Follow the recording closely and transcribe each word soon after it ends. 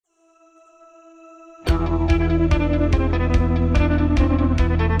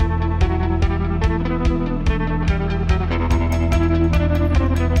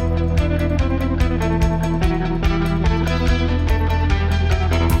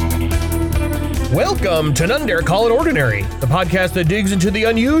Welcome to None Dare Call It Ordinary, the podcast that digs into the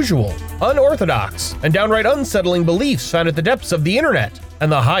unusual, unorthodox, and downright unsettling beliefs found at the depths of the internet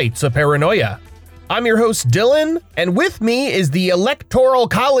and the heights of paranoia. I'm your host, Dylan, and with me is the electoral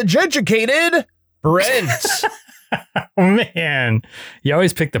college educated Brent. Oh, man, you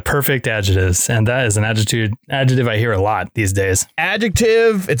always pick the perfect adjectives, and that is an adjective I hear a lot these days.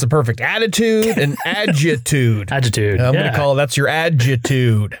 Adjective, it's a perfect attitude, and adjitude. Adjitude. I'm going to call that's your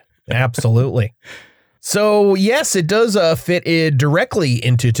adjitude. Absolutely. So, yes, it does fit it directly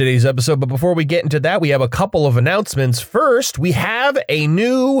into today's episode. But before we get into that, we have a couple of announcements. First, we have a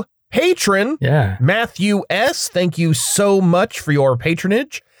new patron. Yeah. Matthew S. Thank you so much for your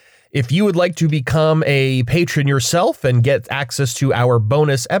patronage. If you would like to become a patron yourself and get access to our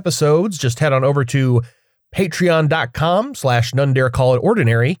bonus episodes, just head on over to patreon.com/None Dare Call It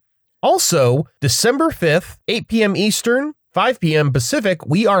Ordinary. Also, December 5th, 8 p.m. Eastern, 5 p.m. Pacific,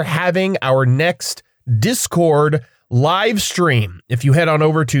 we are having our next Discord live stream. If you head on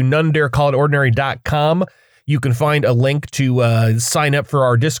over to nonedarecallitordinary.com, you can find a link to sign up for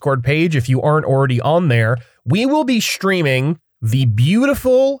our Discord page if you aren't already on there. We will be streaming the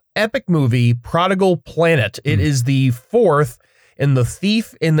beautiful epic movie Prodigal Planet. It is the fourth in the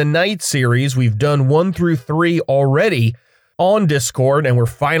Thief in the Night series. We've done 1 through 3 already on Discord, and we're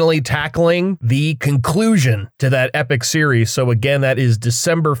finally tackling the conclusion to that epic series. So again, that is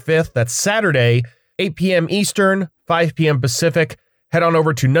December 5th. That's Saturday, 8 p.m. Eastern, 5 p.m. Pacific. Head on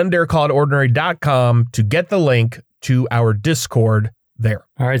over to nonedarecallitordinary.com to get the link to our Discord there.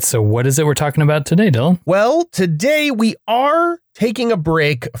 All right, so what is it we're talking about today, Dylan? Well, today we are taking a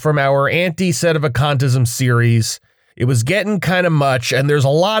break from our anti-sedevacantism series. It was getting kind of much, and there's a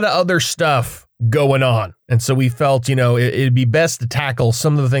lot of other stuff going on. And so we felt, it'd be best to tackle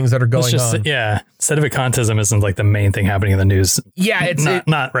some of the things that are going on. Yeah, sedevacantism isn't like the main thing happening in the news. Yeah, it's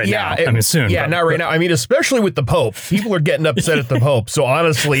not right now. I mean, soon. Yeah, not right now. I mean, especially with the Pope. People are getting upset at the Pope. So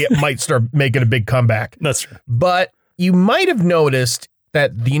honestly, it might start making a big comeback. That's true. But you might have noticed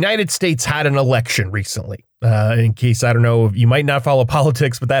that the United States had an election recently. In case, I don't know, you might not follow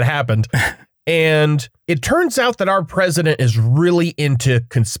politics, but that happened. And it turns out that our president is really into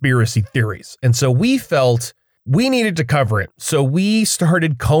conspiracy theories. And so we felt we needed to cover it. So we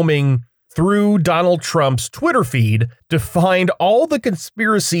started combing through Donald Trump's Twitter feed to find all the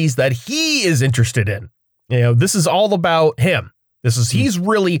conspiracies that he is interested in. This is all about him.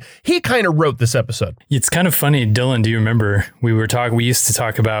 He kind of wrote this episode. It's kind of funny, Dylan, do you remember we used to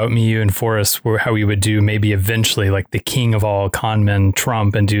talk about, me, you, and Forrest, how we would do maybe eventually like the king of all con men,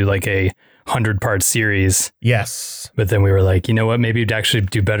 Trump, and do like a 100-part series. Yes. But then we were like, you know what, maybe it'd actually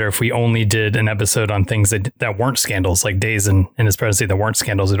do better if we only did an episode on things that weren't scandals, like days in his presidency that weren't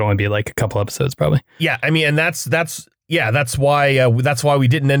scandals. It'd only be like a couple episodes probably. Yeah, I mean, and that's why we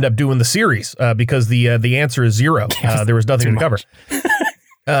didn't end up doing the series, because the answer is zero. There was nothing to cover.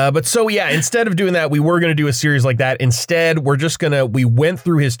 But so, instead of doing that, we were going to do a series like that. Instead, we went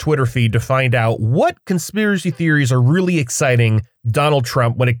through his Twitter feed to find out what conspiracy theories are really exciting Donald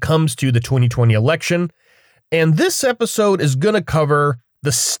Trump when it comes to the 2020 election. And this episode is going to cover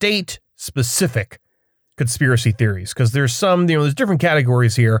the state specific conspiracy theories, because there's there's different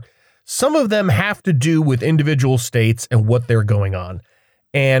categories here. Some of them have to do with individual states and what they're going on.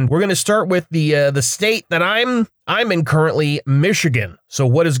 And we're going to start with the state that I'm in currently, Michigan. So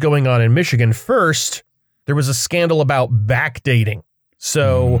what is going on in Michigan? First, there was a scandal about backdating.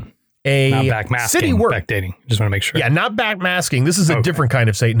 So not backmasking, backdating. Just want to make sure. Yeah, not backmasking. This is a different kind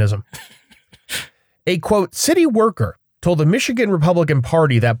of Satanism. A quote, city worker told the Michigan Republican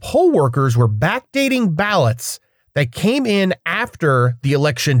Party that poll workers were backdating ballots that came in after the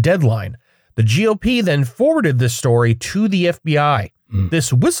election deadline. The GOP then forwarded this story to the FBI.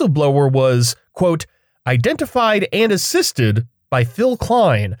 This whistleblower was, quote, identified and assisted by Phil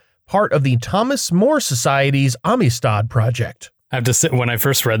Klein, part of the Thomas More Society's Amistad Project. I have to say, when I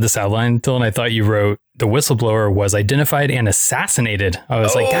first read this outline, Dylan, I thought you wrote the whistleblower was identified and assassinated. I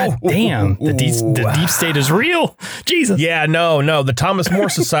was like, God damn, the deep state is real. Jesus. Yeah, no. The Thomas More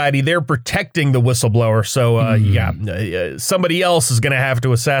Society, they're protecting the whistleblower. So, somebody else is going to have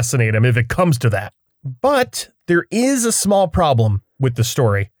to assassinate him if it comes to that. But there is a small problem with the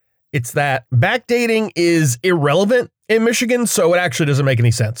story. It's that backdating is irrelevant in Michigan, so it actually doesn't make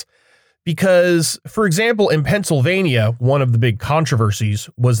any sense. Because, for example, in Pennsylvania, one of the big controversies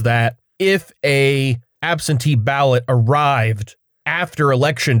was that if a absentee ballot arrived after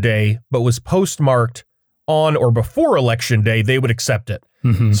Election Day, but was postmarked on or before Election Day, they would accept it.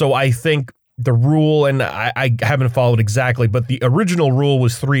 Mm-hmm. So I think the rule, and I haven't followed exactly, but the original rule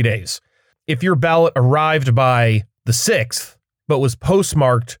was 3 days. If your ballot arrived by the 6th, but was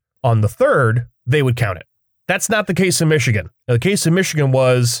postmarked on the 3rd, they would count it. That's not the case in Michigan. The case in Michigan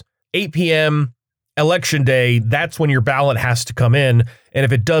was 8 p.m. election day. That's when your ballot has to come in. And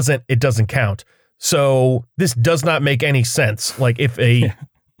if it doesn't count. So this does not make any sense. Like if an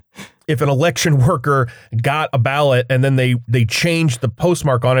election worker got a ballot and then they changed the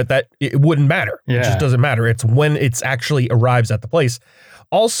postmark on it, that it wouldn't matter. Yeah. It just doesn't matter. It's when it's actually arrives at the place.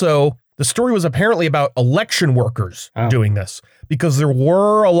 Also, the story was apparently about election workers doing this, because there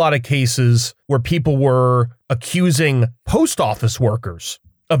were a lot of cases where people were accusing post office workers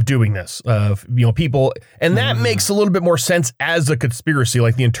of doing this, people, and that makes a little bit more sense as a conspiracy,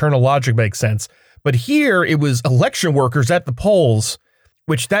 like the internal logic makes sense. But here it was election workers at the polls,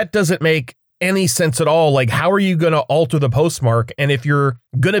 which that doesn't make any sense at all. Like, how are you going to alter the postmark? And if you're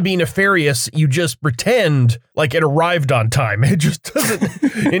going to be nefarious, you just pretend like it arrived on time. It just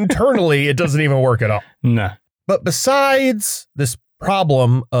doesn't, internally, it doesn't even work at all. No. But besides this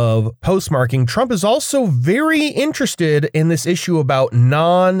problem of postmarking, Trump is also very interested in this issue about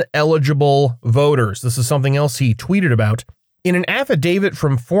non-eligible voters. This is something else he tweeted about. In an affidavit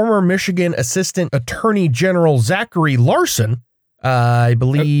from former Michigan Assistant Attorney General Zachary Larson, I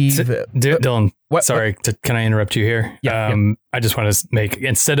believe... Dylan, sorry, can I interrupt you here? Yeah. I just want to make,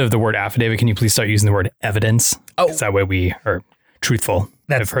 instead of the word affidavit, can you please start using the word evidence? Because that way we are truthful.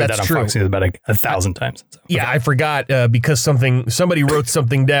 I've heard that on Fox News about 1,000 times. So, yeah, I forgot because somebody wrote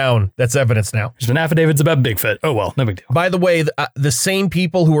something down. That's evidence now. There's been affidavits about Bigfoot. Oh, well, no big deal. By the way, the same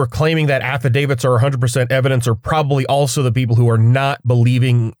people who are claiming that affidavits are 100% evidence are probably also the people who are not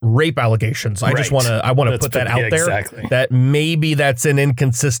believing rape allegations. I want to put that out there. Exactly. That maybe that's an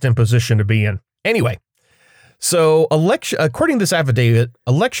inconsistent position to be in. Anyway, so according to this affidavit,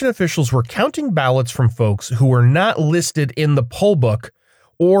 election officials were counting ballots from folks who were not listed in the poll book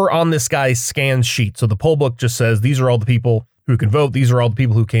or on this guy's scan sheet. So the poll book just says, these are all the people who can vote. These are all the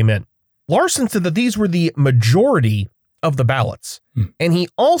people who came in. Larson said that these were the majority of the ballots. And he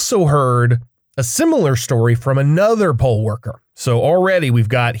also heard a similar story from another poll worker. So already we've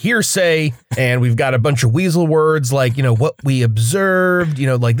got hearsay and we've got a bunch of weasel words like, what we observed,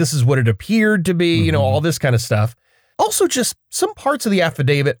 like this is what it appeared to be, all this kind of stuff. Also, just some parts of the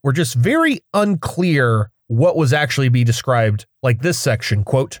affidavit were just very unclear what was actually be described, like this section,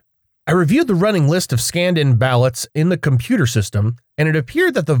 quote, I reviewed the running list of scanned-in ballots in the computer system, and it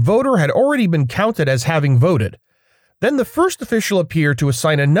appeared that the voter had already been counted as having voted. Then the first official appeared to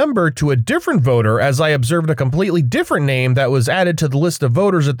assign a number to a different voter, as I observed a completely different name that was added to the list of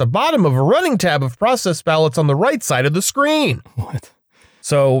voters at the bottom of a running tab of processed ballots on the right side of the screen. What?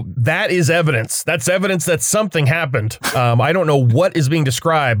 So that is evidence. That's evidence that something happened. I don't know what is being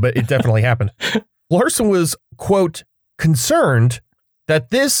described, but it definitely happened. Larson was, quote, concerned that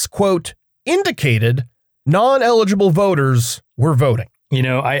this, quote, indicated non-eligible voters were voting.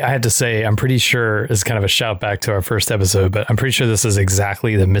 I had to say, I'm pretty sure, it's kind of a shout back to our first episode, but I'm pretty sure this is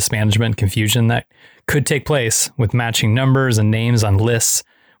exactly the mismanagement confusion that could take place with matching numbers and names on lists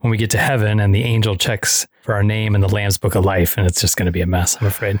when we get to heaven and the angel checks for our name in the Lamb's Book of Life. And it's just going to be a mess, I'm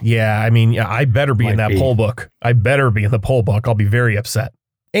afraid. Yeah, I better be in that poll book. I better be in the poll book. I'll be very upset.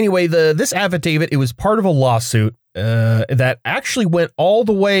 Anyway, this affidavit, it was part of a lawsuit that actually went all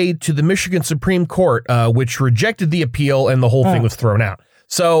the way to the Michigan Supreme Court, which rejected the appeal and the whole thing was thrown out.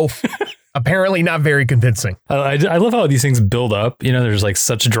 So apparently not very convincing. I love how these things build up. There's like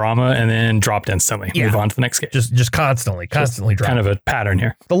such drama and then dropped instantly. Yeah. Move on to the next case. Just constantly dropped. Kind of a pattern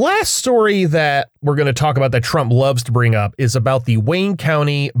here. The last story that we're going to talk about that Trump loves to bring up is about the Wayne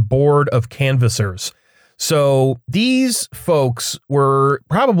County Board of Canvassers. So these folks were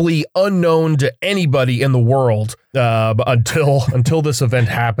probably unknown to anybody in the world until this event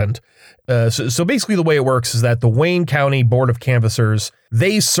happened. So basically the way it works is that the Wayne County Board of Canvassers,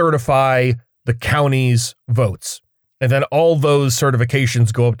 they certify the county's votes. And then all those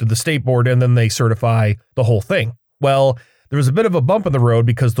certifications go up to the state board and then they certify the whole thing. Well, there was a bit of a bump in the road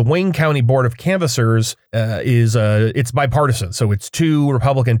because the Wayne County Board of Canvassers it's bipartisan. So it's 2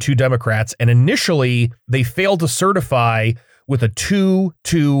 Republican, 2 Democrats. And initially they failed to certify with a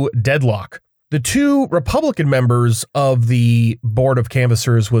 2-2 deadlock. The 2 Republican members of the Board of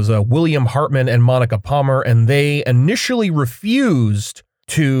Canvassers was William Hartman and Monica Palmer, and they initially refused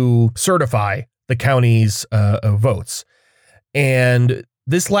to certify the county's votes. And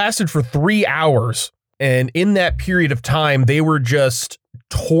this lasted for 3 hours. And in that period of time, they were just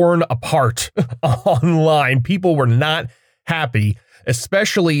torn apart online. People were not happy,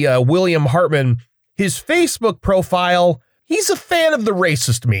 especially William Hartman. His Facebook profile, he's a fan of the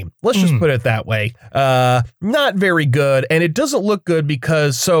racist meme. Let's just put it that way. Not very good. And it doesn't look good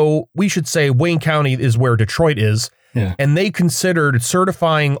because, so we should say Wayne County is where Detroit is. Yeah. And they considered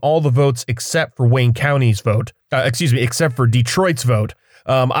certifying all the votes except for Wayne County's vote, except for Detroit's vote,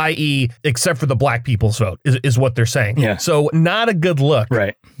 i.e., except for the black people's vote, is what they're saying. Yeah. So not a good look.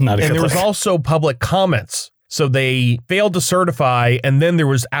 Right. Not a And good there was look. also public comments. So they failed to certify, and then there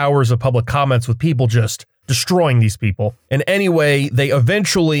was hours of public comments with people just destroying these people. And anyway, they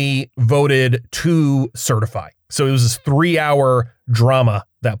eventually voted to certify. So it was this 3-hour drama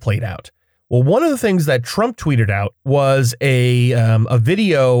that played out. Well, one of the things that Trump tweeted out was a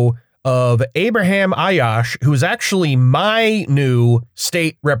video of Abraham Ayash, who is actually my new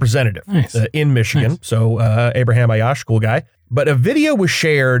state representative in Michigan. Nice. So Abraham Ayash, cool guy. But a video was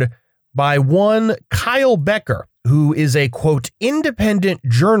shared by one Kyle Becker, who is a, quote, independent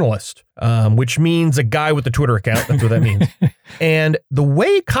journalist, which means a guy with a Twitter account. That's what that means. And the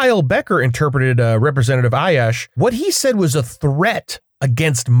way Kyle Becker interpreted Representative Ayash, what he said was a threat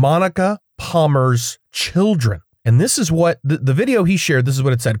against Monica Palmer's children. And this is what the video he shared, this is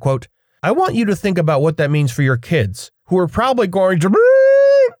what it said, quote, I want you to think about what that means for your kids, who are probably going to...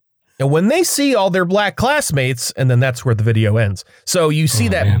 And when they see all their black classmates, and then that's where the video ends. So you see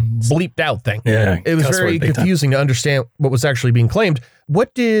bleeped out thing. Yeah, it was very confusing to understand what was actually being claimed.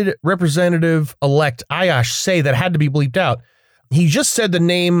 What did Representative-elect Ayash say that had to be bleeped out? He just said the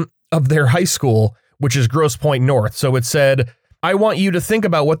name of their high school, which is Grosse Pointe North. So it said, I want you to think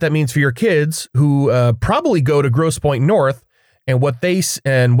about what that means for your kids who probably go to Grosse Pointe North and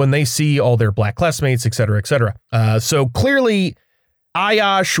when they see all their black classmates, et cetera, et cetera. So clearly,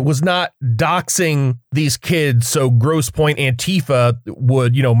 Ayash was not doxing these kids so Grosse Pointe Antifa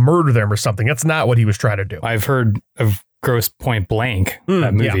would, murder them or something. That's not what he was trying to do. I've heard of Grosse Pointe Blank,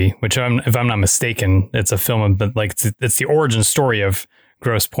 that movie, which if I'm not mistaken, it's a film, but like it's the origin story of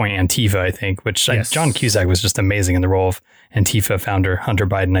Grosse Pointe Antifa, I think, which John Cusack was just amazing in the role of Antifa founder Hunter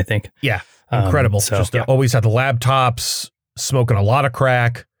Biden, I think. Yeah, incredible. Always had the laptops, smoking a lot of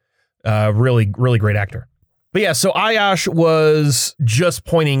crack. Really, really great actor. But yeah, so Ayash was just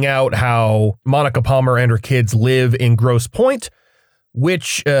pointing out how Monica Palmer and her kids live in Grosse Pointe,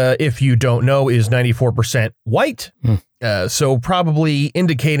 which, if you don't know, is 94% white. So probably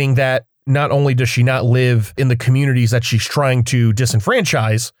indicating that not only does she not live in the communities that she's trying to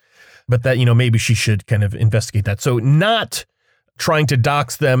disenfranchise, but that, maybe she should kind of investigate that. So not trying to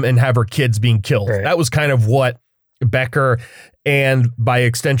dox them and have her kids being killed. Right. That was kind of what Becker and by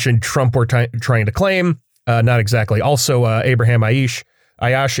extension Trump were trying to claim. Not exactly. Also, Abraham Ayash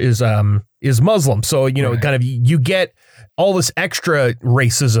is Muslim. So, kind of you get all this extra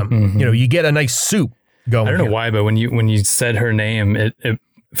racism. Mm-hmm. You get a nice soup going. I don't know why, but when you said her name, it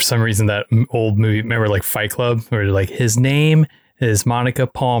for some reason that old movie, remember like Fight Club, where like his name is Monica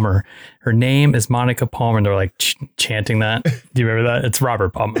Palmer. Her name is Monica Palmer. And they're like chanting that. Do you remember that? It's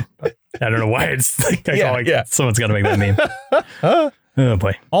Robert Palmer. I don't know why it's like, someone's got to make that meme. Oh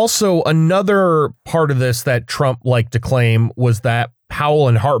boy. Also, another part of this that Trump liked to claim was that Powell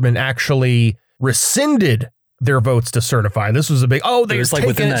and Hartman actually rescinded their votes to certify. This was a big, it was like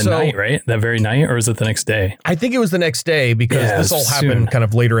within that night, right? That very night, or was it the next day? I think it was the next day because this all happened kind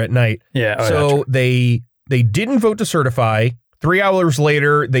of later at night. Yeah. So they didn't vote to certify. 3 hours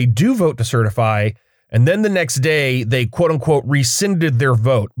later, they do vote to certify. And then the next day, they quote unquote rescinded their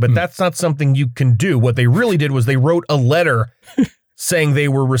vote. But that's not something you can do. What they really did was they wrote a letter saying they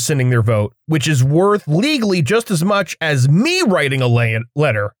were rescinding their vote, which is worth legally just as much as me writing a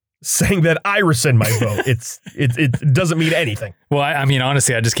letter saying that I rescind my vote. It doesn't mean anything. Well, I mean,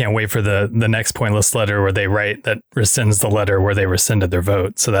 honestly, I just can't wait for the next pointless letter where they write that rescinds the letter where they rescinded their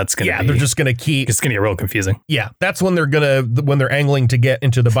vote. So that's going to be... they're just going to keep... It's going to get real confusing. Yeah, that's when they're angling to get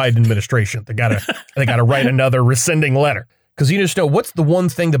into the Biden administration. They gotta write another rescinding letter. Because you just know, what's the one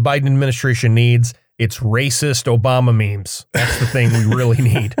thing the Biden administration needs? It's racist Obama memes. That's the thing we really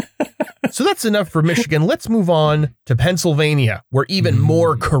need. So that's enough for Michigan. Let's move on to Pennsylvania, where even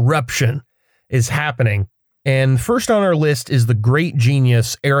more corruption is happening. And first on our list is the great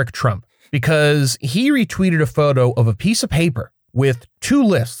genius Eric Trump, because he retweeted a photo of a piece of paper with two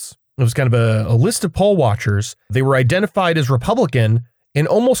lists. It was kind of a list of poll watchers. They were identified as Republican, and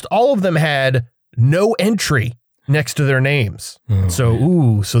almost all of them had no entry next to their names.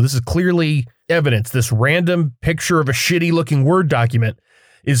 So this is clearly evidence. This random picture of a shitty looking Word document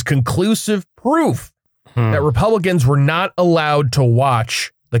is conclusive proof that Republicans were not allowed to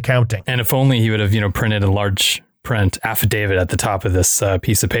watch the counting. And if only he would have, printed a large print affidavit at the top of this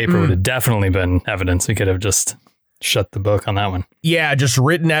piece of paper, would have definitely been evidence. We could have just shut the book on that one. Yeah, just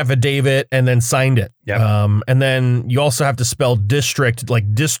written affidavit and then signed it. Yeah. And then you also have to spell district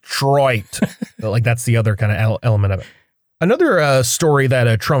like Detroit. Like that's the other kind of element of it. Another story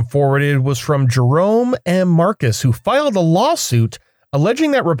that Trump forwarded was from Jerome M. Marcus, who filed a lawsuit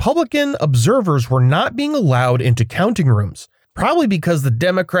alleging that Republican observers were not being allowed into counting rooms, probably because the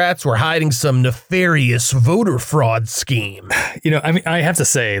Democrats were hiding some nefarious voter fraud scheme. I mean, I have to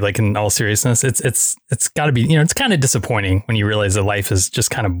say, like, in all seriousness, it's got to be, it's kind of disappointing when you realize that life is just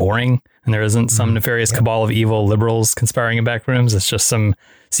kind of boring and there isn't some nefarious cabal of evil liberals conspiring in back rooms. It's just some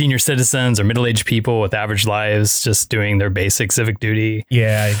senior citizens or middle-aged people with average lives just doing their basic civic duty.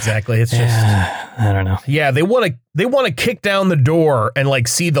 Yeah, exactly. It's just, I don't know. Yeah, they want to kick down the door and like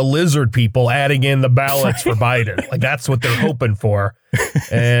see the lizard people adding in the ballots for Biden. Like that's what they're hoping for.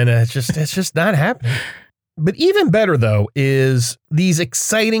 And it's just not happening. But even better, though, is these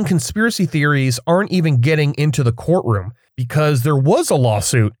exciting conspiracy theories aren't even getting into the courtroom, because there was a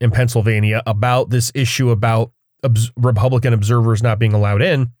lawsuit in Pennsylvania about this issue about Republican observers not being allowed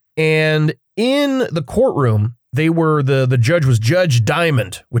in. And in the courtroom, the judge was Judge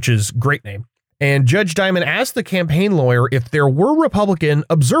Diamond, which is a great name. And Judge Diamond asked the campaign lawyer if there were Republican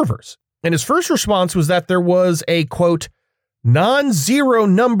observers. And his first response was that there was a, quote, non-zero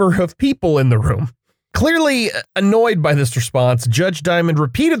number of people in the room. Clearly annoyed by this response, Judge Diamond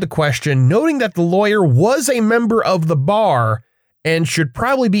repeated the question, noting that the lawyer was a member of the bar and should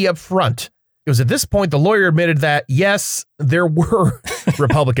probably be up front. It was at this point the lawyer admitted that, yes, there were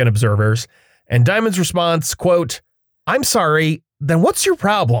Republican observers. And Diamond's response, quote, I'm sorry, then what's your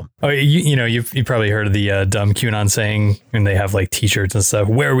problem? Oh, you've probably heard of the dumb QAnon saying, and they have like T-shirts and stuff.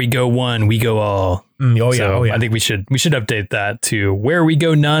 Where we go one, we go all. Oh yeah. I think we should update that to where we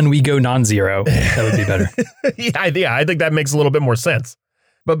go none, we go non-zero. That would be better. Yeah, I think that makes a little bit more sense.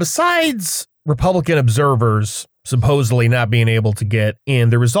 But besides Republican observers supposedly not being able to get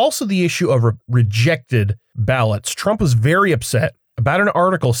in, there was also the issue of rejected ballots. Trump was very upset about an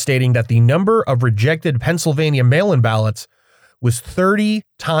article stating that the number of rejected Pennsylvania mail-in ballots was 30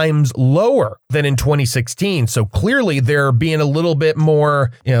 times lower than in 2016. So clearly they're being a little bit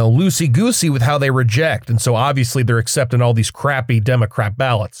more, loosey-goosey with how they reject. And so obviously they're accepting all these crappy Democrat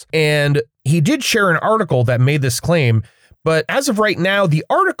ballots. And he did share an article that made this claim. But as of right now, the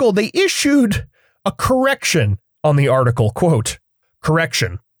article, they issued a correction on the article. Quote,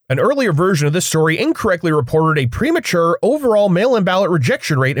 correction. An earlier version of this story incorrectly reported a premature overall mail-in ballot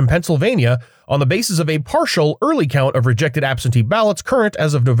rejection rate in Pennsylvania on the basis of a partial early count of rejected absentee ballots current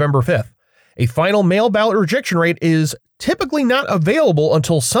as of November 5th. A final mail ballot rejection rate is typically not available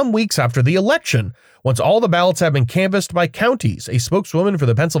until some weeks after the election, once all the ballots have been canvassed by counties, a spokeswoman for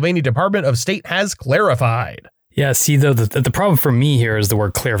the Pennsylvania Department of State has clarified. Yeah, see, though, the problem for me here is the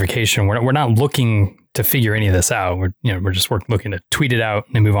word clarification. We're not looking to figure any of this out. We're just looking to tweet it out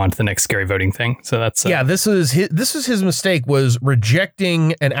and move on to the next scary voting thing. So that's this is his mistake, was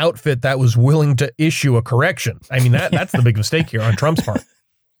rejecting an outfit that was willing to issue a correction. I mean, that's the big mistake here on Trump's part.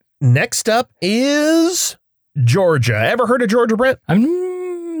 Next up is Georgia. Ever heard of Georgia, Brent?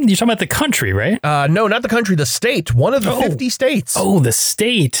 You're talking about the country, right? No, not the country, the state. One of the 50 states. Oh, the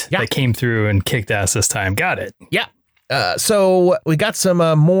state that came through and kicked ass this time. Got it. Yeah. So we got some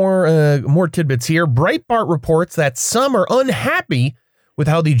more tidbits here. Breitbart reports that some are unhappy with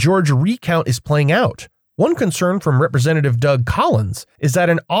how the Georgia recount is playing out. One concern from Representative Doug Collins is that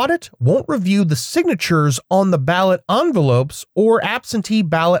an audit won't review the signatures on the ballot envelopes or absentee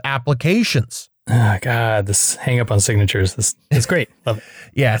ballot applications. Oh, God, this hang up on signatures. This is great. Love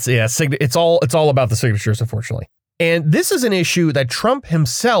it. It's all about the signatures, unfortunately. And this is an issue that Trump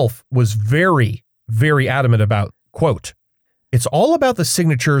himself was very, very adamant about. Quote, it's all about the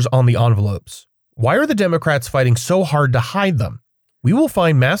signatures on the envelopes. Why are the Democrats fighting so hard to hide them? We will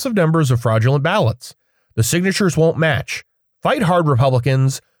find massive numbers of fraudulent ballots. The signatures won't match. Fight hard,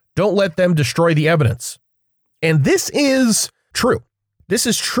 Republicans. Don't let them destroy the evidence. And this is true. This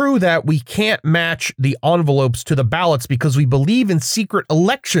is true that we can't match the envelopes to the ballots because we believe in secret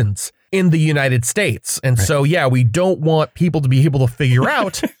elections in the United States. And so, we don't want people to be able to figure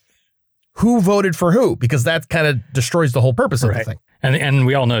out who voted for who, because that kind of destroys the whole purpose of the thing. And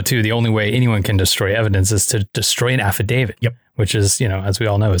we all know, too, the only way anyone can destroy evidence is to destroy an affidavit. Yep. Which is, as we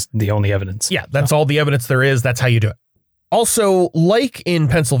all know, is the only evidence. Yeah, that's all the evidence there is. That's how you do it. Also, like in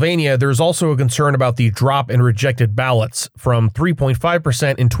Pennsylvania, there's also a concern about the drop in rejected ballots from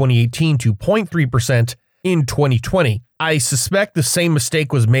 3.5% in 2018 to 0.3% in 2020. I suspect the same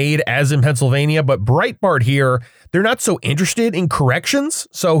mistake was made as in Pennsylvania, but Breitbart here, they're not so interested in corrections,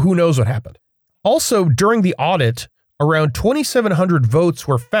 so who knows what happened. Also, during the audit, around 2,700 votes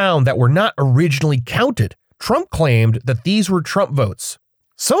were found that were not originally counted. Trump claimed that these were Trump votes.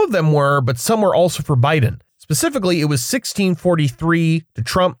 Some of them were, but some were also for Biden. Specifically, it was 1643 to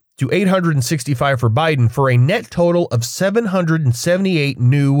Trump, to 865 for Biden for a net total of 778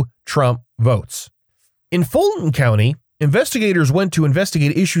 new Trump votes. In Fulton County, investigators went to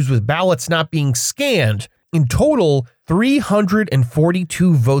investigate issues with ballots not being scanned. In total,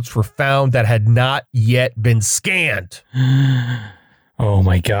 342 votes were found that had not yet been scanned. Oh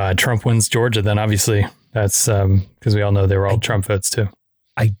my God. Trump wins Georgia then, obviously. That's because we all know they were all Trump votes too.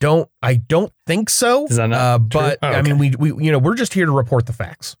 I don't think so. Is that not but true? Oh, okay. I mean, we're just here to report the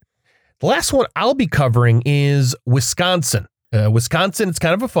facts. The last one I'll be covering is Wisconsin. Wisconsin, it's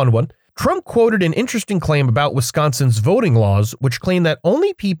kind of a fun one. Trump quoted an interesting claim about Wisconsin's voting laws, which claim that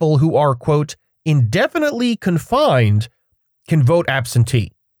only people who are, quote, indefinitely confined can vote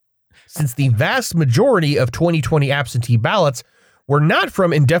absentee. Since the vast majority of 2020 absentee ballots were not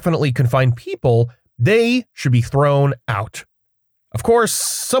from indefinitely confined people, they should be thrown out. Of course,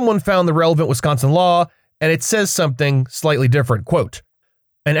 someone found the relevant Wisconsin law, and it says something slightly different. Quote,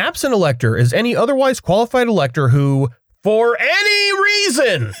 an absent elector is any otherwise qualified elector who, for any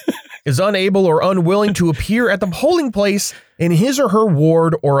reason, is unable or unwilling to appear at the polling place in his or her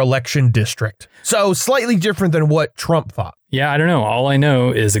ward or election district. So slightly different than what Trump thought. Yeah, I don't know. All I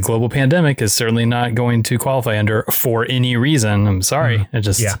know is a global pandemic is certainly not going to qualify under for any reason. I'm sorry.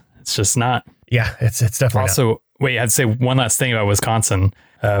 It's just not. Yeah, it's definitely also, not. Wait, I'd say one last thing about Wisconsin.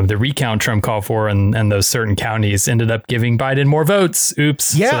 The recount Trump called for and those certain counties ended up giving Biden more votes.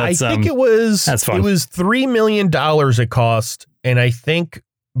 Oops. Yeah, so I think that's fun. It was $3 million it cost. And I think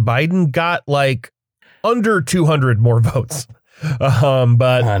Biden got like under 200 more votes.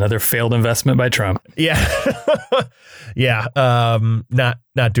 But another failed investment by Trump. Yeah. Yeah.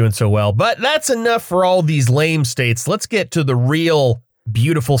 Not doing so well, but that's enough for all these lame states. Let's get to the real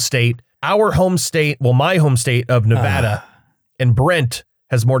beautiful state, our home state. Well, my home state of Nevada, and Brent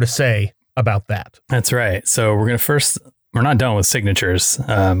has more to say about that. That's right. So we're not done with signatures.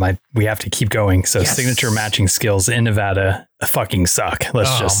 We have to keep going. So Yes. Signature matching skills in Nevada fucking suck.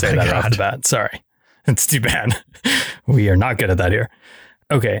 Let's just say that off the bat. Sorry. It's too bad. We are not good at that here.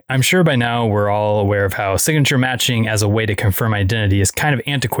 Okay. I'm sure by now we're all aware of how signature matching as a way to confirm identity is kind of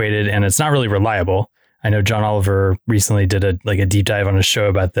antiquated and it's not really reliable. I know John Oliver recently did a deep dive on a show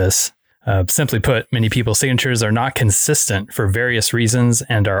about this. Simply put, many people's signatures are not consistent for various reasons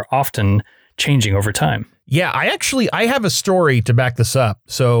and are often changing over time. Yeah, I have a story to back this up.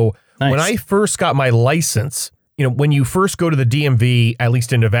 So Nice. When I first got my license, when you first go to the DMV, at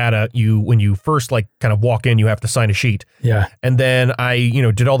least in Nevada, when you first kind of walk in, you have to sign a sheet. Yeah. And then I,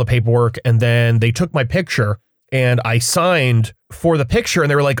 did all the paperwork, and then they took my picture and I signed for the picture, and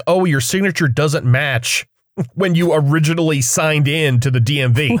they were like, "Oh, your signature doesn't match when you originally signed in to the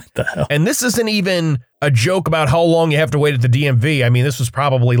DMV." What the hell? And this isn't even a joke about how long you have to wait at the DMV. I mean, this was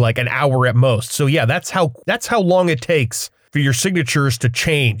probably like an hour at most. So yeah, that's how long it takes for your signatures to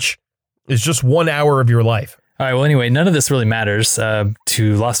change. It's just 1 hour of your life. All right. Well, anyway, none of this really matters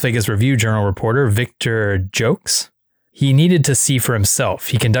to Las Vegas Review-Journal reporter Victor Jokes. He needed to see for himself.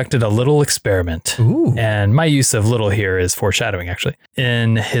 He conducted a little experiment. Ooh. And my use of little here is foreshadowing, actually.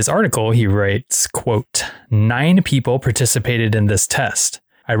 In his article, he writes, quote, 9 people participated in this test.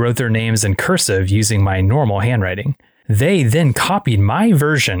 I wrote their names in cursive using my normal handwriting. They then copied my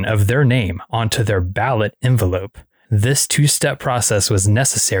version of their name onto their ballot envelope. This 2-step process was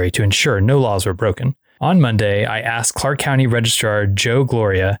necessary to ensure no laws were broken. On Monday, I asked Clark County Registrar Joe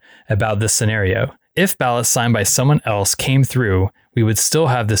Gloria about this scenario. If ballots signed by someone else came through, we would still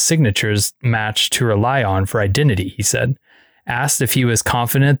have the signatures match to rely on for identity, he said. Asked if he was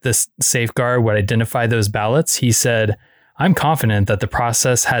confident this safeguard would identify those ballots, he said, I'm confident that the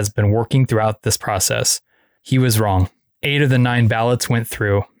process has been working throughout this process. He was wrong. 8 of the 9 ballots went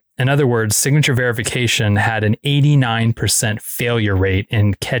through. In other words, signature verification had an 89% failure rate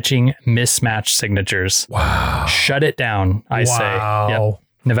in catching mismatched signatures. Wow. Shut it down, I say. Yep.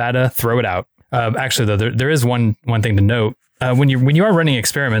 Nevada, throw it out. Actually, though, there is one thing to note. When you are running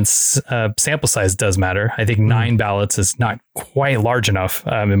experiments, sample size does matter. I think 9 ballots is not quite large enough,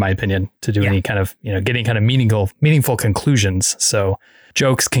 in my opinion, to do any kind of getting kind of meaningful conclusions. So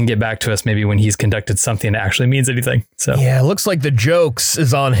Jokes can get back to us maybe when he's conducted something that actually means anything. So yeah, it looks like the jokes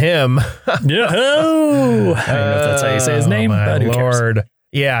is on him. Yeah. Oh, I don't know if that's how you say his name, but who cares?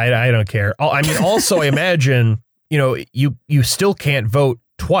 Yeah, I don't care. I mean, also, I imagine you still can't vote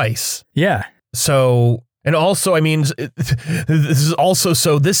twice. Yeah. So. And also, I mean, this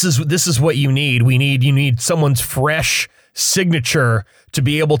is what you need. You need someone's fresh signature to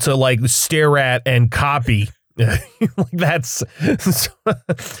be able to stare at and copy. That's.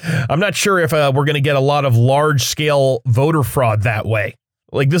 I'm not sure if we're going to get a lot of large scale voter fraud that way.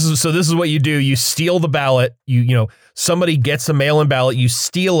 Like this is what you do. You steal the ballot. Somebody gets a mail-in ballot, you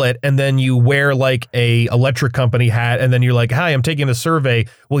steal it, and then you wear like a electric company hat, and then you're like, hi, I'm taking a survey.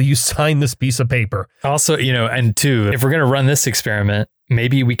 Will you sign this piece of paper? Also, and two, if we're going to run this experiment,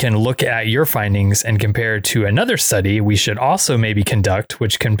 maybe we can look at your findings and compare to another study we should also maybe conduct,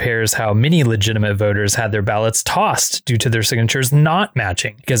 which compares how many legitimate voters had their ballots tossed due to their signatures not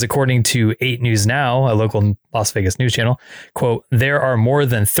matching. Because according to 8 News Now, a local Las Vegas news channel, quote, there are more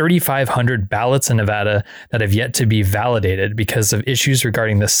than 3,500 ballots in Nevada that have yet to be validated because of issues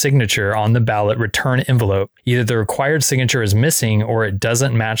regarding the signature on the ballot return envelope. Either the required signature is missing or it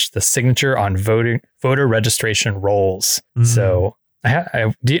doesn't match the signature on voter registration rolls. Mm-hmm. So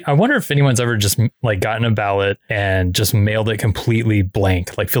I wonder if anyone's ever just like gotten a ballot and just mailed it completely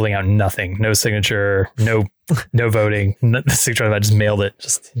blank, like filling out nothing, no signature, no voting, the signature on that, just mailed it,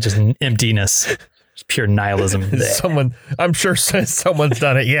 just emptiness, just pure nihilism. I'm sure someone's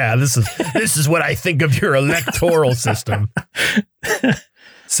done it. Yeah, this is what I think of your electoral system.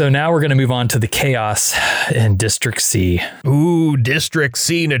 So now we're going to move on to the chaos in District C. Ooh, District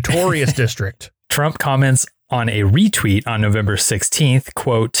C, notorious district. Trump comments on a retweet on November 16th,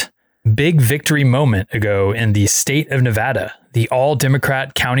 quote, big victory moment ago in the state of Nevada, the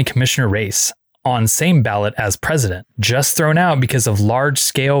all-Democrat county commissioner race on same ballot as president, just thrown out because of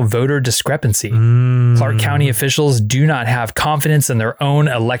large-scale voter discrepancy. Clark County officials do not have confidence in their own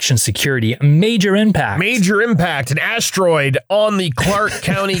election security. Major impact. An asteroid on the Clark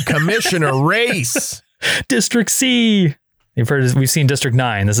County commissioner race. District C. We've seen District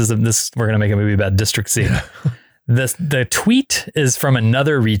 9. We're going to make a movie about District C. The tweet is from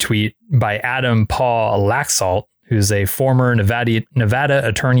another retweet by Adam Paul Laxalt, who's a former Nevada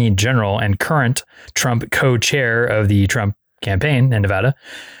Attorney General and current Trump co-chair of the Trump campaign in Nevada,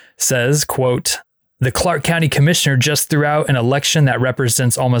 says, quote, the Clark County commissioner just threw out an election that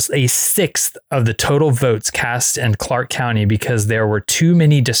represents almost a sixth of the total votes cast in Clark County because there were too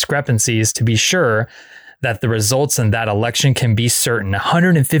many discrepancies to be sure that the results in that election can be certain.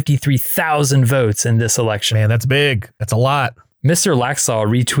 153,000 votes in this election. Man, that's big. That's a lot. Mr. Laxalt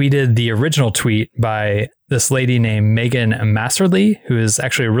retweeted the original tweet by this lady named Megan Masserly, who is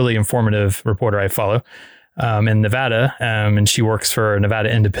actually a really informative reporter I follow in Nevada. And she works for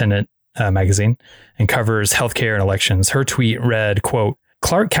Nevada Independent magazine and covers healthcare and elections. Her tweet read, quote,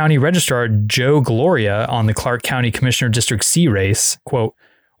 Clark County Registrar Joe Gloria on the Clark County Commissioner District C race, quote,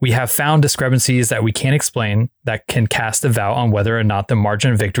 we have found discrepancies that we can't explain that can cast a doubt on whether or not the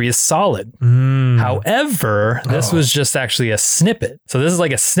margin of victory is solid. However, this was just actually a snippet. So this is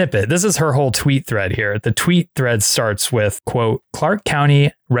like a snippet. This is her whole tweet thread here. The tweet thread starts with, quote, Clark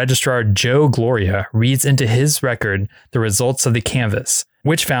County Registrar Joe Gloria reads into his record the results of the canvass,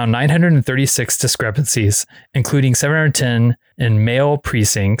 which found 936 discrepancies, including 710 in mail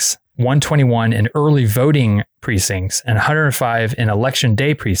precincts, 121 in early voting precincts, and 105 in election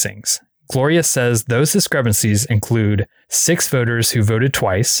day precincts. Gloria says those discrepancies include 6 voters who voted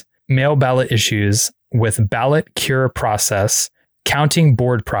twice, mail ballot issues with ballot cure process, counting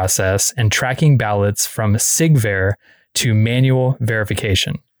board process, and tracking ballots from SigVer to manual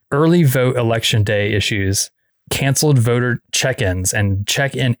verification, early vote election day issues, canceled voter check-ins and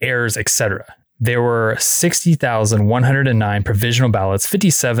check-in errors, etc. There were 60,109 provisional ballots,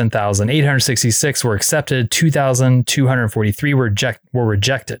 57,866 were accepted, 2,243 were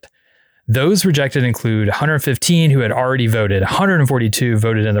rejected. Those rejected include 115 who had already voted, 142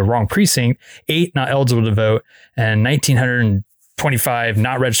 voted in the wrong precinct, 8 not eligible to vote, and 1,925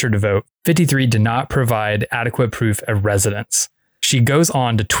 not registered to vote. 53 did not provide adequate proof of residence. She goes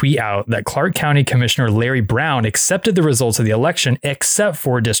on to tweet out that Clark County Commissioner Larry Brown accepted the results of the election except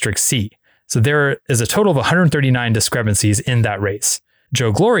for District C. So there is a total of 139 discrepancies in that race.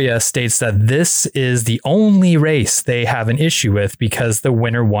 Joe Gloria states that this is the only race they have an issue with because the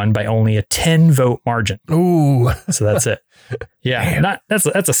winner won by only a 10-vote margin. Ooh. So that's it. Yeah, that's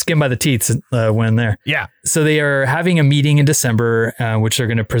a skin by the teeth win there. Yeah. So they are having a meeting in December, which they're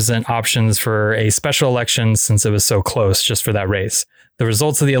going to present options for a special election since it was so close just for that race. The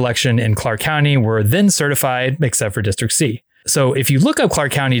results of the election in Clark County were then certified, except for District C. So if you look up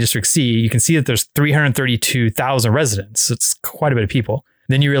Clark County District C, you can see that there's 332,000 residents. It's quite a bit of people.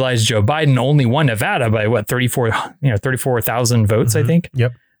 Then you realize Joe Biden only won Nevada by 34,000 votes, I think.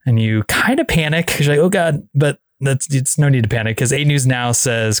 Yep. And you kind of panic because you're like, oh God, but it's no need to panic because 8 News Now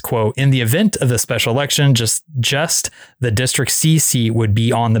says, quote, in the event of the special election, just the District C seat would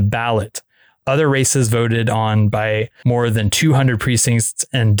be on the ballot. Other races voted on by more than 200 precincts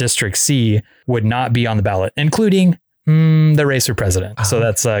in District C would not be on the ballot, including The race for president. So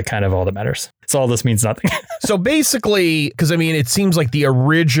that's kind of all that matters. So all this means nothing. So basically, because I mean, it seems like the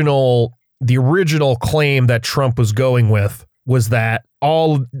original claim that Trump was going with was that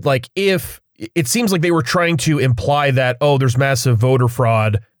if it seems like they were trying to imply that, oh, there's massive voter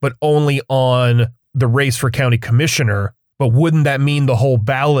fraud, but only on the race for county commissioner. But wouldn't that mean the whole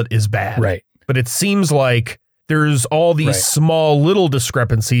ballot is bad? Right. But it seems like there's all these small little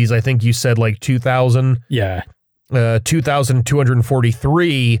discrepancies. I think you said like 2,000. Yeah.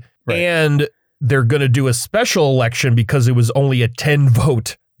 2,243. Right. And they're going to do a special election because it was only a 10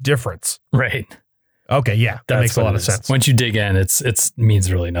 vote difference. Right. Okay. Yeah. That makes a lot of sense. Once you dig in, it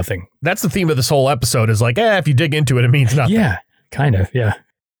means really nothing. That's the theme of this whole episode is like, if you dig into it, it means nothing. Yeah, kind of. Yeah.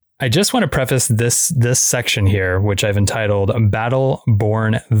 I just want to preface this section here, which I've entitled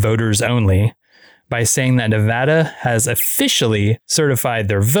Battle-Born Voters Only, by saying that Nevada has officially certified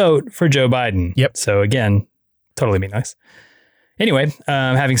their vote for Joe Biden. Yep. So again, totally meaningless. Anyway,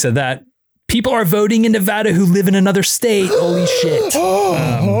 having said that, people are voting in Nevada who live in another state. Holy shit.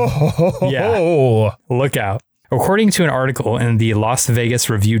 Yeah. Look out. According to an article in the Las Vegas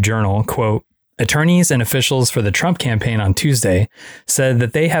Review-Journal, quote, attorneys and officials for the Trump campaign on Tuesday said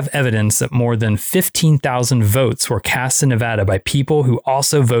that they have evidence that more than 15,000 votes were cast in Nevada by people who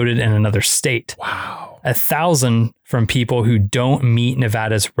also voted in another state. Wow. 1,000 from people who don't meet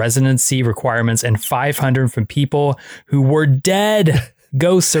Nevada's residency requirements and 500 from people who were dead.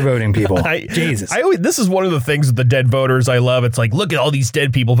 Ghosts are voting people. Jesus. This is one of the things with the dead voters I love. It's like, look at all these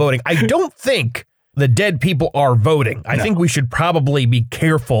dead people voting. I don't think the dead people are voting. I think we should probably be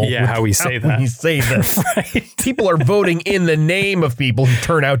careful with how we say that. We say this. Right. People are voting in the name of people who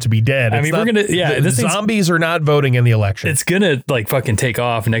turn out to be dead. I mean, we're going to, zombies are not voting in the election. It's going to like fucking take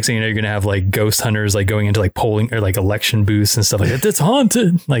off. Next thing you know, you're going to have like ghost hunters like going into like polling or like election booths and stuff like that. It's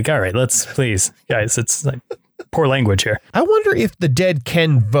haunted. Like, all right, let's please, guys, it's like poor language here. I wonder if the dead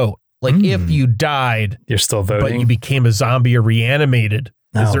can vote. Like if you died, you're still voting, but you became a zombie or reanimated.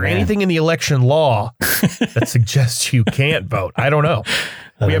 Is there anything in the election law that suggests you can't vote? I don't know.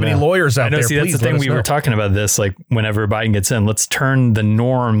 We have any lawyers out there? See, that's the thing. We were talking about this, like whenever Biden gets in, let's turn the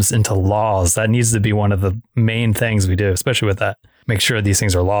norms into laws. That needs to be one of the main things we do, especially with that. Make sure these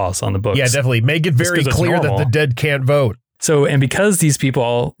things are laws on the books. Yeah, definitely. Make it very clear that the dead can't vote. So, and because these people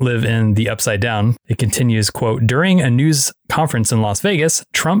all live in the upside down, it continues, quote, during a news conference in Las Vegas,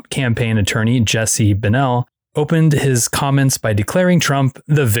 Trump campaign attorney Jesse Bennell opened his comments by declaring Trump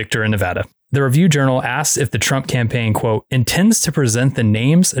the victor in Nevada. The Review-Journal asked if the Trump campaign, quote, intends to present the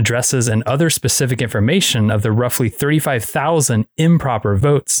names, addresses, and other specific information of the roughly 35,000 improper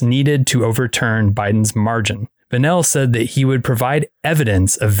votes needed to overturn Biden's margin. Bennell said that he would provide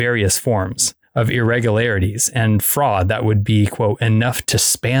evidence of various forms of irregularities and fraud that would be, quote, enough to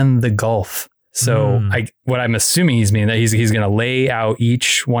span the gulf. So what I'm assuming he's meaning that he's going to lay out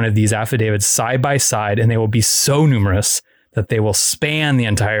each one of these affidavits side by side, and they will be so numerous that they will span the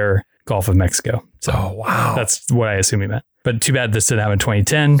entire Gulf of Mexico. So wow. That's what I assume he meant. But too bad this didn't happen in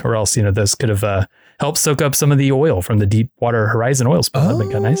 2010, or else, this could have helped soak up some of the oil from the Deepwater Horizon oil spill. That'd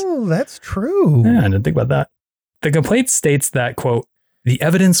been kind of nice. Oh, that's true. Yeah, I didn't think about that. The complaint states that, quote, the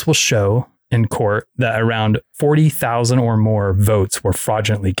evidence will show in court that around 40,000 or more votes were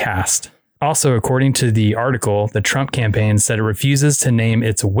fraudulently cast. Also, according to the article, the Trump campaign said it refuses to name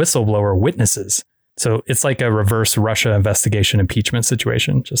its whistleblower witnesses. So it's like a reverse Russia investigation impeachment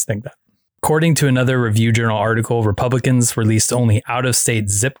situation. Just think that. According to another Review-Journal article, Republicans released only out-of-state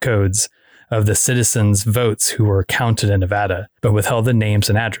zip codes of the citizens' votes who were counted in Nevada, but withheld the names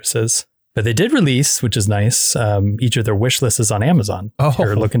and addresses. But they did release, which is nice, each of their wish lists is on Amazon. If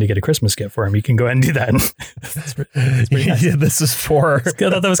you're looking to get a Christmas gift for them, you can go ahead and do that. It's pretty nice. Yeah, this is for... I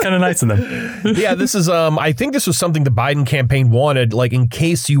thought that was kind of nice of them. Yeah, this is, I think this was something the Biden campaign wanted, like in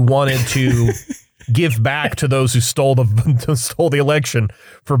case you wanted to give back to those who stole the election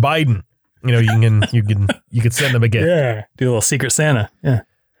for Biden. You could send them a gift. Yeah, do a little Secret Santa. Yeah.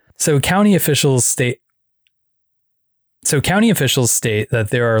 So county officials state that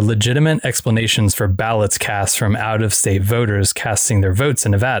there are legitimate explanations for ballots cast from out-of-state voters casting their votes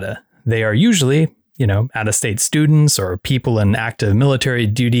in Nevada. They are usually, out-of-state students or people in active military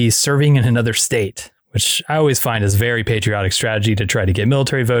duty serving in another state, which I always find is very patriotic strategy to try to get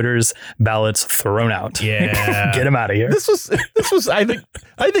military voters ballots thrown out. Yeah. Get them out of here. This was I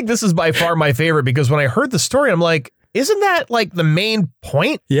think this is by far my favorite, because when I heard the story, I'm like, isn't that like the main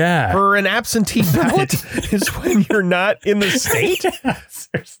point for an absentee ballot is when you're not in the state? Yeah,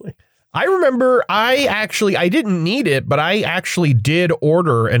 seriously. I remember I didn't need it, but I actually did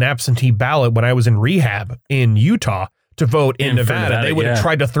order an absentee ballot when I was in rehab in Utah to vote in Nevada. They would have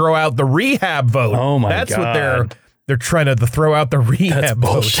tried to throw out the rehab vote. Oh my God. That's what they're trying to throw out the rehab. That's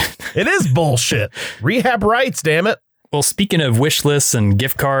bullshit. vote. It is bullshit. Rehab rights, damn it. Well, speaking of wish lists and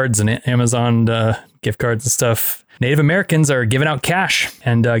gift cards and Amazon gift cards and stuff, Native Americans are giving out cash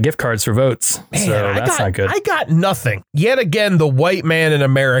and gift cards for votes. Man, so that's not good. I got nothing. Yet again, the white man in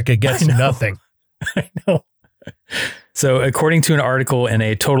America gets nothing. I know. So according to an article in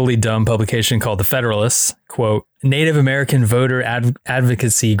a totally dumb publication called The Federalist, quote, Native American voter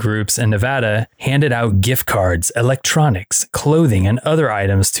advocacy groups in Nevada handed out gift cards, electronics, clothing, and other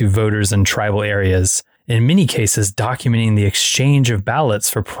items to voters in tribal areas, in many cases documenting the exchange of ballots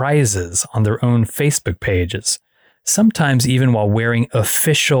for prizes on their own Facebook pages, sometimes even while wearing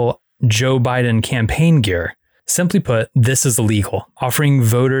official Joe Biden campaign gear. Simply put, this is illegal. Offering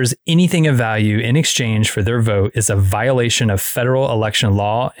voters anything of value in exchange for their vote is a violation of federal election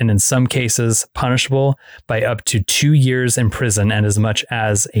law and in some cases punishable by up to 2 years in prison and as much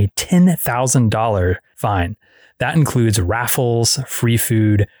as a $10,000 fine. That includes raffles, free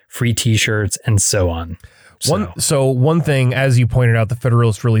food, free t-shirts, and so on. One thing, as you pointed out, the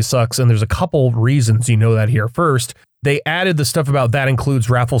Federalist really sucks, and there's a couple reasons you know that here. First, they added the stuff about that includes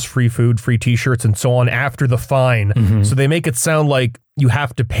raffles, free food, free t-shirts, and so on after the fine. Mm-hmm. So they make it sound like you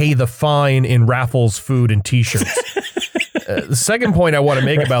have to pay the fine in raffles, food, and t-shirts. The second point I want to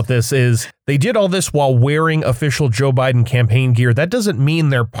make about this is they did all this while wearing official Joe Biden campaign gear. That doesn't mean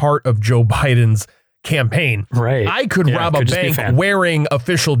they're part of Joe Biden's campaign. Right. I could rob a bank wearing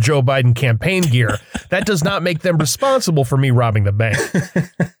official Joe Biden campaign gear. That does not make them responsible for me robbing the bank.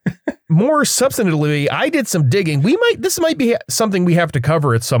 More substantively, I did some digging. This might be something we have to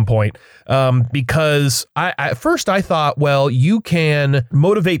cover at some point, because at first I thought, well, you can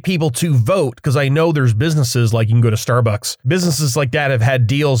motivate people to vote, because I know there's businesses like you can go to Starbucks. Businesses like that have had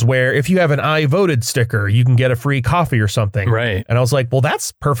deals where if you have an I voted sticker, you can get a free coffee or something. Right. And I was like, well,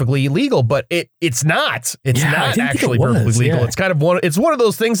 that's perfectly illegal, but it's not. It's not actually perfectly legal. Yeah. It's kind of one of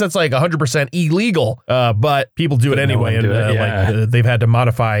those things that's like 100% illegal, but people do it anyway, and they've had to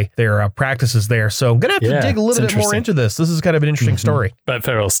modify their practices there. So I'm gonna have to dig a little bit more into this. This is kind of an interesting story. But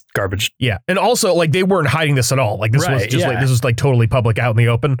Federalist garbage. Yeah, and also like they weren't hiding this at all. Like this was just this was like totally public, out in the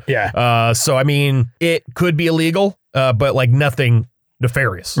open. Yeah. So I mean, it could be illegal, but like nothing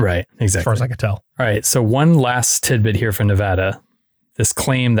nefarious. Right. Exactly. As far as I could tell. All right. So one last tidbit here from Nevada. This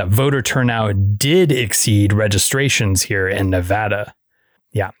claim that voter turnout did exceed registrations here in Nevada.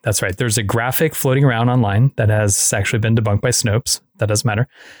 Yeah, that's right. There's a graphic floating around online that has actually been debunked by Snopes. That doesn't matter.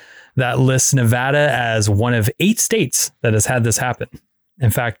 That lists Nevada as one of 8 states that has had this happen. In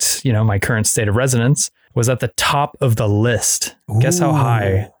fact, my current state of residence was at the top of the list. Ooh. Guess how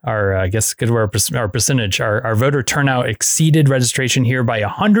high our percentage, our voter turnout exceeded registration here by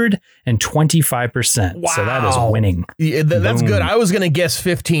 125%. Wow. So that is winning. Yeah, that's good. I was going to guess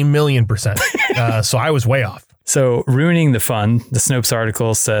 15 million %. So I was way off. So ruining the fun, the Snopes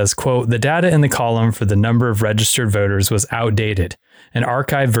article says, quote, the data in the column for the number of registered voters was outdated. An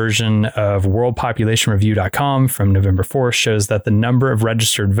archived version of worldpopulationreview.com from November 4th shows that the number of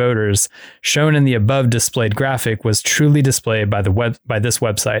registered voters shown in the above displayed graphic was truly displayed by this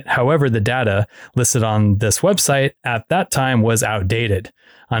website. However, the data listed on this website at that time was outdated.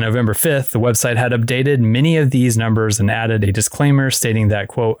 On November 5th, the website had updated many of these numbers and added a disclaimer stating that,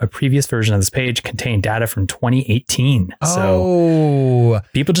 quote, a previous version of this page contained data from 2018. So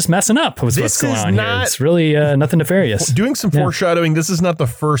people just messing up with what's going on here. It's really nothing nefarious. Doing some foreshadowing, this is not the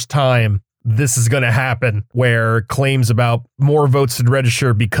first time this is going to happen, where claims about more votes to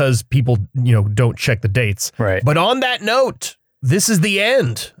register because people, don't check the dates. Right. But on that note, this is the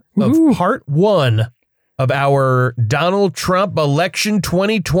end of part 1 of our Donald Trump election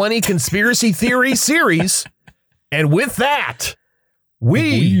 2020 conspiracy theory series. And with that,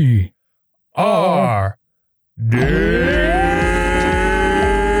 we are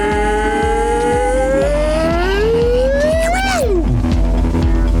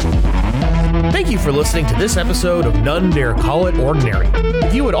Thank you for listening to this episode of None Dare Call It Ordinary.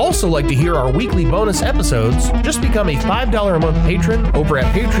 If you would also like to hear our weekly bonus episodes, just become a $5 a month patron over at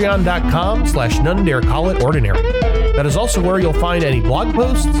patreon.com/None Dare Call It Ordinary. That is also where you'll find any blog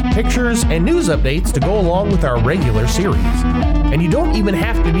posts, pictures, and news updates to go along with our regular series. And you don't even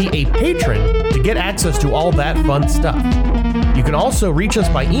have to be a patron to get access to all that fun stuff. You can also reach us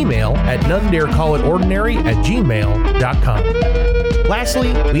by email at nonedarecallitordinary@gmail.com.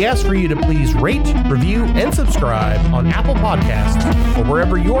 Lastly, we ask for you to please rate, review, and subscribe on Apple Podcasts or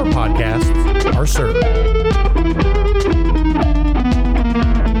wherever your podcasts are served.